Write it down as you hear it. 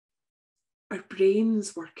Our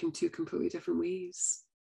brains work in two completely different ways.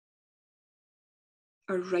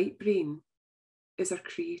 Our right brain is our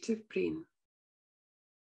creative brain.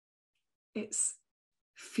 It's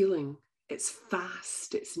feeling, it's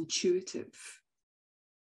fast, it's intuitive.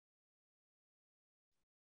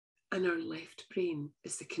 And our left brain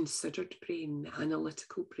is the considered brain, the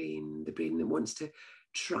analytical brain, the brain that wants to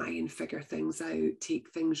try and figure things out, take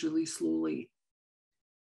things really slowly.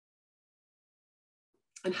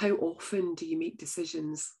 And how often do you make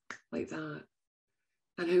decisions like that?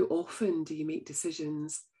 And how often do you make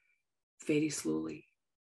decisions very slowly?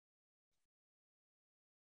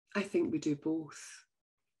 I think we do both.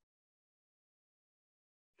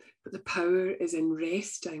 But the power is in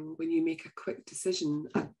resting when you make a quick decision,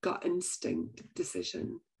 a gut instinct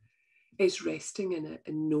decision, is resting in it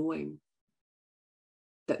and knowing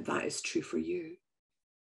that that is true for you.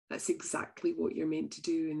 That's exactly what you're meant to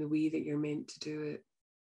do in the way that you're meant to do it.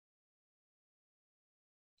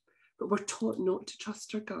 But we're taught not to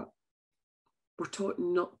trust our gut. We're taught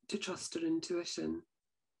not to trust our intuition.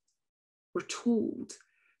 We're told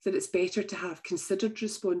that it's better to have considered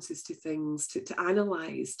responses to things, to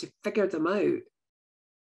analyse, to figure them out.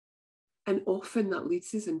 And often that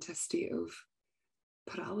leads us into a state of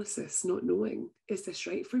paralysis, not knowing, is this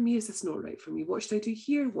right for me? Is this not right for me? What should I do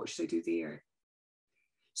here? What should I do there?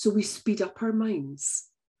 So we speed up our minds.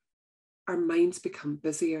 Our minds become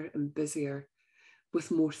busier and busier with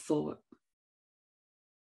more thought.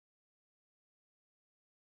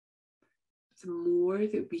 The more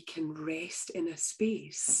that we can rest in a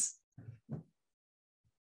space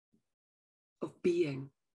of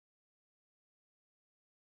being,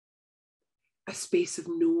 a space of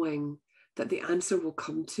knowing that the answer will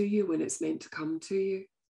come to you when it's meant to come to you.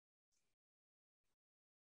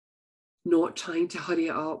 Not trying to hurry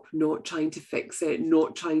it up, not trying to fix it,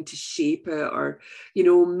 not trying to shape it or,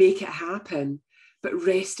 make it happen, but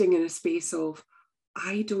resting in a space of,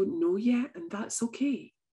 I don't know yet, and that's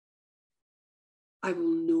okay. I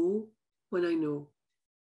will know when I know.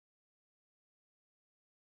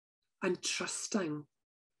 And trusting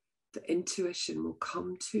that intuition will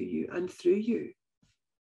come to you and through you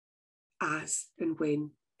as and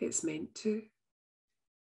when it's meant to.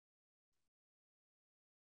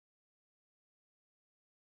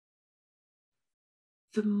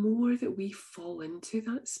 The more that we fall into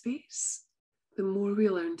that space, the more we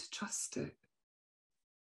learn to trust it,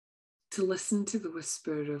 to listen to the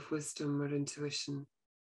whisper of wisdom or intuition,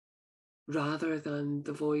 rather than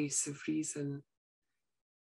the voice of reason